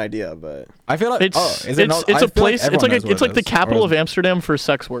have an idea, but I feel like It's is it not? it's I a feel like place. It's like everyone knows what it's like it the is. capital Or of Amsterdam for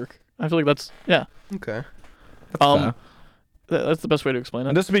sex work. I feel like that's yeah. okay. fair. That's the best way to explain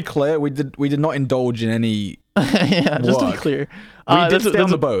And it. just to be clear, we did not indulge in any. Yeah, just to be work. clear. We did that's a- stay on that's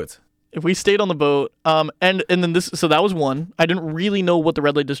the a- boat. If we stayed on the boat, and then this, so that was one. I didn't really know what the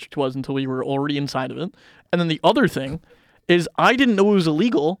red light district was until we were already inside of it. And then the other thing is I didn't know it was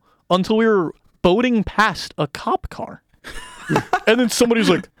illegal until we were boating past a cop car. And then somebody's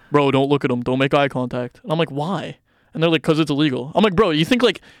like, "Bro, don't look at them. Don't make eye contact." And I'm like, "Why?" And they're like, "Cause it's illegal." I'm like, "Bro, you think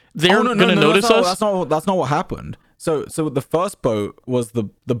like they're Oh, no, gonna notice us?" That's not what happened. So the first boat was the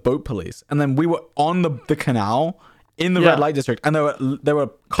boat police, and then we were on the canal in the Yeah. red light district, and there were There were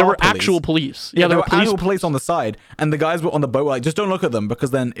police. actual police. Yeah, Yeah, there were police. actual police on the side, and the guys were on the boat were like, just don't look at them,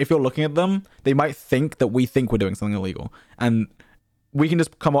 because then if you're looking at them, they might think that we think we're doing something illegal, and we can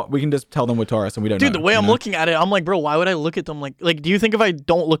just come up, we can just tell them we're tourists, and we don't. Dude, know, the way you I'm know? looking at it, I'm like, bro, why would I look at them? Like, do you think if I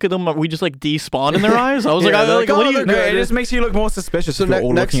don't look at them, we just like despawn in their eyes? I was Yeah, like, they're like, like, what "Oh, do you? No, they're it just makes you look more suspicious if you're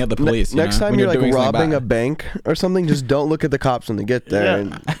all looking at the police. Next time when you're like doing something robbing bad. a bank or something, just don't look at the cops when they get there.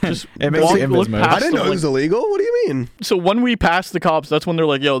 Yeah, And just It makes walk, you look invis mode. past I didn't know them, it was illegal. What do you mean? So when we pass the cops, that's when they're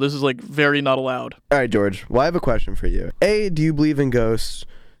like, yo, this is like very not allowed. All right, George. Well, I have a question for you. A, do you believe in ghosts?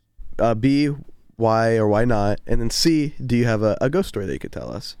 B, why or why not? And then C, do you have a ghost story that you could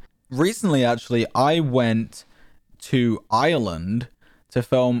tell us? Recently, actually, I went to Ireland to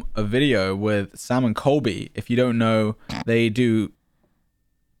film a video with Sam and Colby. If you don't know, they do.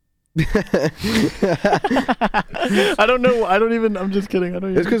 I don't know. I don't even. I'm just kidding. I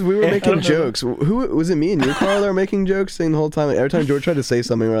don't It's even. because we were I making don't know. jokes. Who was it? Me and you, Carl, that were making jokes saying the whole time. Every time George tried to say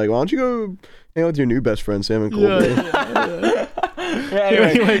something, we're like, "Why don't you go hang out with your new best friend, Sam and Colby?" Yeah.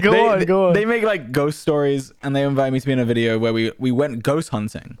 Anyway, go on. They make like ghost stories, and they invite me to be in a video where we went ghost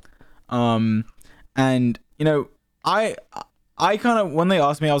hunting. And you know, I kind of, when they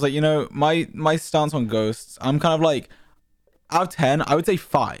asked me, I was like, you know, my stance on ghosts, I'm kind of like, out of 10, I would say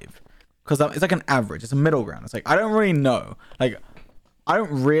 5, because it's like an average, it's a middle ground. It's like I don't really know, like I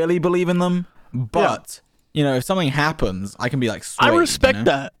don't really believe in them, but you know, if something happens, I can be like, I swayed, respect you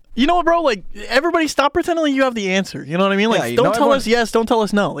know? that. You know what, bro? Like, everybody stop pretending like you have the answer. You know what I mean? Like, Yeah, don't not tell everyone- us yes, don't tell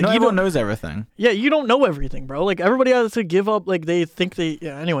us no. Like, Not you everyone don't, knows everything. yeah, you don't know everything, bro. Like, everybody has to give up. Like, they think they.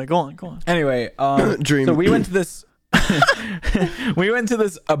 Yeah. Anyway, go on. Anyway, Dream. so we went to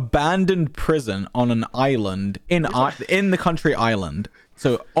this abandoned prison on an island in the country Ireland.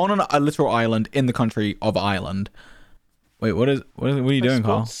 So on a literal island in the country of Ireland. Wait, what are you doing,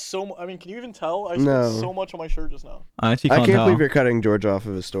 Carl? I mean, can you even tell? I No. spilled so much on my shirt just now. I actually I can't can't tell. believe you're cutting George off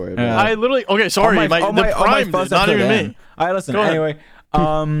of his story. bro. Yeah. I literally. Okay, sorry. On the prime did, first not episode even in. me. All right, listen. Go ahead. Anyway,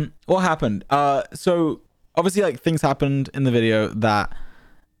 what happened? So obviously, like things happened in the video that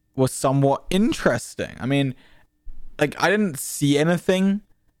was somewhat interesting. I mean, like I didn't see anything,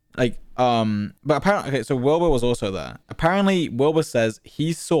 like but apparently, okay. So Wilbur was also there. Apparently, Wilbur says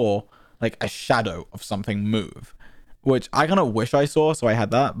he saw like a shadow of something move, which I kind of wish I saw, so I had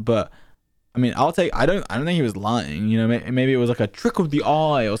that, but. I mean, I don't think he was lying. You know, maybe it was like a trick of the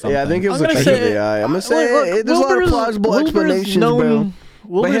eye or something. Yeah, I think it was I'm a gonna trick of say- the eye. I'm gonna Look, say there's a lot of plausible explanations, bro.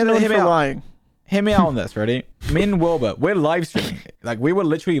 Wilbur's hear known me for out. lying. Hear me out on this, ready? Me and Wilbur, we're live streaming. Like we were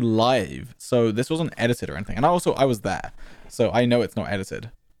literally live, so this wasn't edited or anything. And I was there, so I know it's not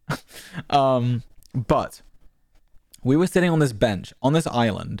edited. But we were sitting on this bench on this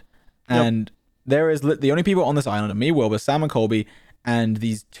island, and there is the only people on this island are me, Wilbur, Sam, and Colby, and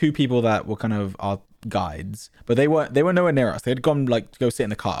these two people that were kind of our guides. But they were nowhere near us. They had gone like to go sit in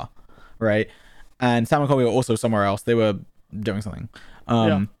the car, right? And Sam and Colby were also somewhere else. They were doing something.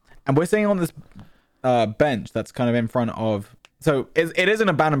 And we're sitting on this bench that's kind of in front of. So it is an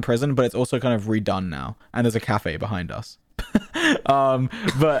abandoned prison, but it's also kind of redone now, and there's a cafe behind us.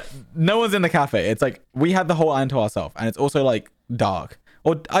 But no one's in the cafe. It's like we had the whole island to ourselves, and it's also like dark,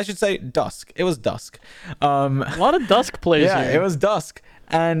 or I should say dusk. It was dusk. A lot of dusk plays Yeah, here. it was dusk,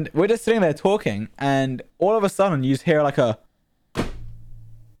 and we're just sitting there talking, and all of a sudden you just hear like a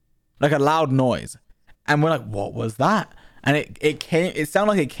loud noise, and we're like, what was that? And it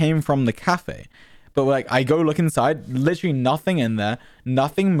sounded like it came from the cafe, but we're like, I go look inside, literally nothing in there,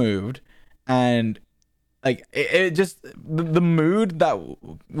 nothing moved, and like it just the mood that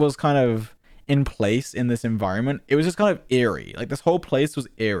was kind of in place in this environment, it was just kind of eerie. Like this whole place was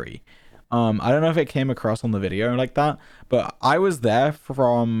eerie. I don't know if it came across on the video like that, but I was there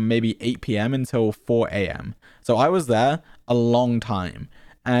from maybe 8 p.m. until 4 a.m. So I was there a long time.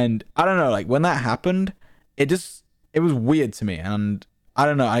 And I don't know, like when that happened, it was weird to me. And I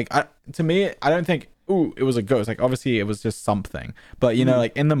don't know, to me, I don't think, ooh, it was a ghost. Like obviously it was just something. But you know,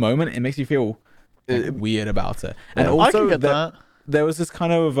 like in the moment, it makes you feel like, weird about it. And I also can get that. there was this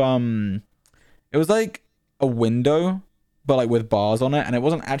kind of, it was like a window, but like with bars on it, and it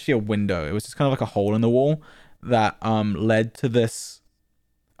wasn't actually a window. It was just kind of like a hole in the wall that led to this.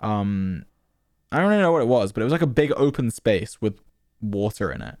 I don't really know what it was, but it was like a big open space with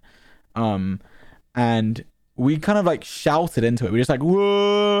water in it. And we kind of like shouted into it. We just like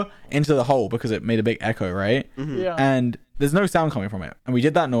whoa into the hole because it made a big echo, right? Yeah. And there's no sound coming from it. And we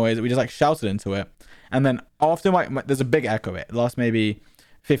did that noise. We just like shouted into it, and then after there's a big echo. It lasts maybe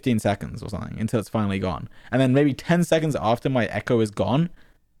 15 seconds or something until it's finally gone. And then maybe 10 seconds after my echo is gone,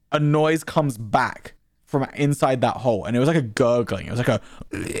 a noise comes back from inside that hole. And it was like a gurgling. It was like a...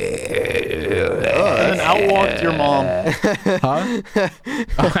 And then out walked your mom. Huh?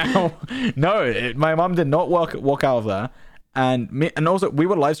 No, my mom did not walk out of there. And also, we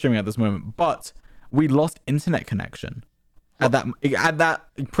were live streaming at this moment, but we lost internet connection at that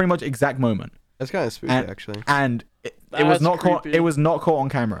pretty much exact moment. That's kind of spooky, actually. And it was That's not caught. creepy. It was not caught on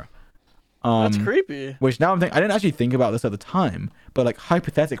camera. That's creepy. Which now I'm thinking, I didn't actually think about this at the time, but like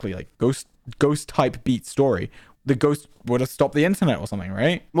hypothetically, like ghost type beat story, the ghost would have stopped the internet or something,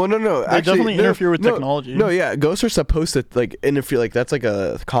 right? Well, no. They definitely interfere with no, technology. No, yeah, ghosts are supposed to like interfere. Like that's like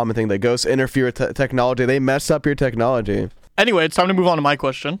a common thing that ghosts interfere with technology. They mess up your technology. Anyway, it's time to move on to my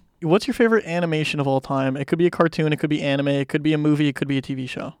question. What's your favorite animation of all time? It could be a cartoon, it could be anime, it could be a movie, it could be a TV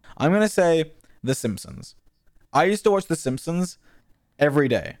show. I'm gonna say The Simpsons. I used to watch The Simpsons every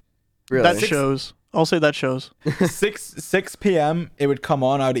day. Really? That shows. I'll say that shows. 6 p.m. it would come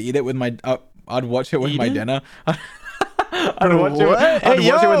on. I'd eat it with my. I'd watch it with my Eat it? dinner. I'd watch it. What? I'd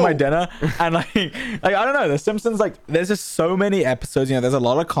Hey, watch it with yo! my dinner, and like I don't know. The Simpsons, like, there's just so many episodes. You know, there's a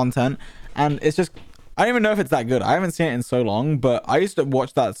lot of content, and it's just I don't even know if it's that good. I haven't seen it in so long, but I used to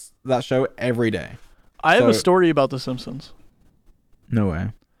watch that show every day. I have a So- story about The Simpsons. No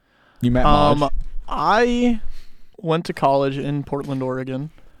way. You met Marge? I went to college in Portland, Oregon.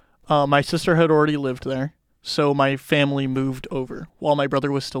 My sister had already lived there, so my family moved over while my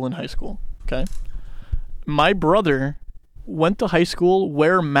brother was still in high school. Okay. My brother went to high school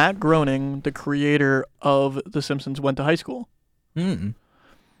where Matt Groening, the creator of The Simpsons, went to high school.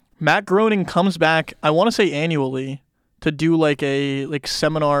 Matt Groening comes back, I want to say annually, to do like a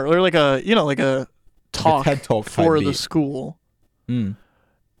seminar or like a talk TED Talk type for the beat. school. Mm.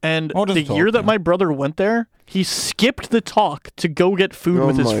 And Or just the talk, year that yeah. my brother went there, he skipped the talk to go get food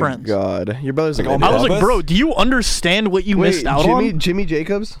with his Oh my friends. God, your brother's Like, like on I was like, purpose? bro, do you understand what you missed out on? Jimmy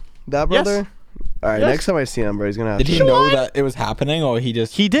Jacobs, that Yes. brother. All right, Yes. next time I see him, bro, he's gonna have Did to. he know that it was happening, or he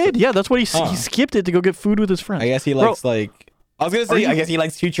just? He did, yeah. That's what he Oh. he skipped it to go get food with his friends. I guess he Bro, likes like. I was gonna say, I guess he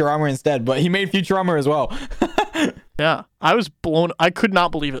likes Futurama instead, but he made Futurama as well. Yeah, I was blown. I could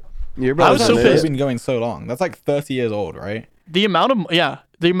not believe it. Your I brother's was so lit. It's pissed. been going so long. That's like 30 years old, right? The amount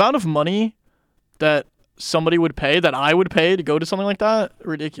of money that somebody would pay, that I would pay to go to something like that,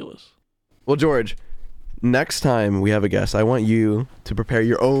 ridiculous. Well, George, next time we have a guest, I want you to prepare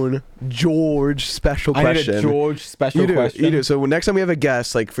your own George special I question. need a George special You do, question. you do. So next time we have a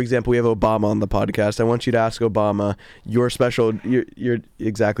guest, like for example, we have Obama on the podcast. I want you to ask Obama your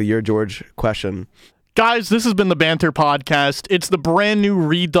George question. Guys, this has been the Banter Podcast. It's the brand new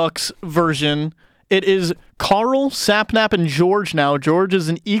Redux version. It is Carl, Sapnap, and George now. George is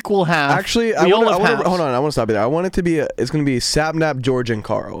an equal half. Actually, we all have halves. hold on. I want to stop you there. I want it to be. It's going to be Sapnap, George, and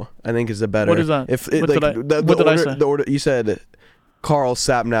Carl. I think is the better. What is that? If it, What like, did I- the what did I order, say? The order you said. Carl,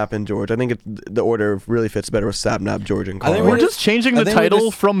 Sapnap, and George. I think the order really fits better with Sapnap, George, and I Carl. think We're just changing I the think we're title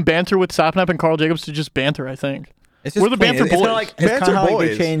just- from Banter with Sapnap and Carl Jacobs to just Banter, I think. It's We're the plain. Banter It's kinda Boys. Like, it's Banter kind of like they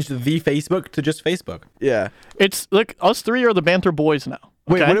Boys. changed the Facebook to just Facebook. Yeah. It's like us three are the Banter Boys now.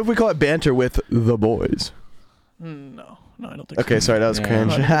 Wait, okay? what if we call it Banter with the Boys? No. I don't think Okay, so. sorry, that was Yeah.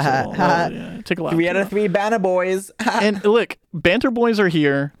 cringe. Yeah, take a laugh. 3 out of 3 banner boys. And look, Banter Boys are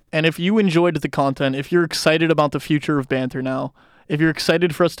here, and if you enjoyed the content, if you're excited about the future of Banter now, if you're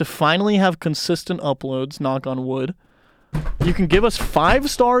excited for us to finally have consistent uploads, knock on wood, you can give us 5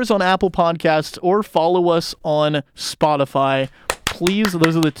 stars on Apple Podcasts or follow us on Spotify. Please,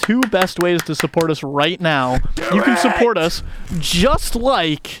 those are the 2 best ways to support us right now. You can support us just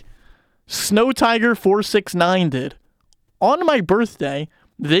like Snow Tiger 469 did. On my birthday,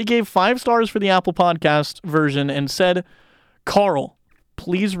 they gave 5 stars for the Apple Podcast version and said, Carl,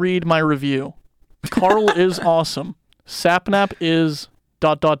 please read my review. Carl is awesome. Sapnap is ...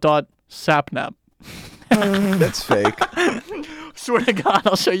 Sapnap. That's fake. Swear to God,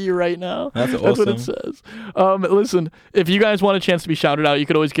 I'll show you right now. That's what it says. Listen, if you guys want a chance to be shouted out, you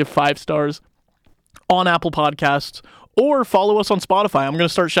could always give 5 stars on Apple Podcasts or follow us on Spotify. I'm going to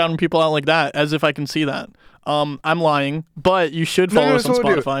start shouting people out like that as if I can see that. I'm lying, but you should follow us on that's what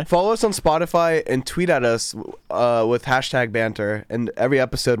we'll do. Spotify. Follow us on Spotify and tweet at us with hashtag banter. And every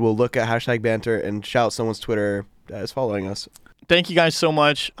episode we'll look at hashtag banter and shout someone's Twitter that is following us. Thank you guys so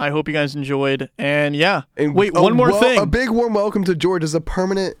much. I hope you guys enjoyed. And yeah, And wait, one more thing. A big warm welcome to George as a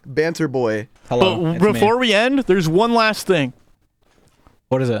permanent banter boy. Hello. But it's me. before we end, there's one last thing.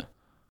 What is it?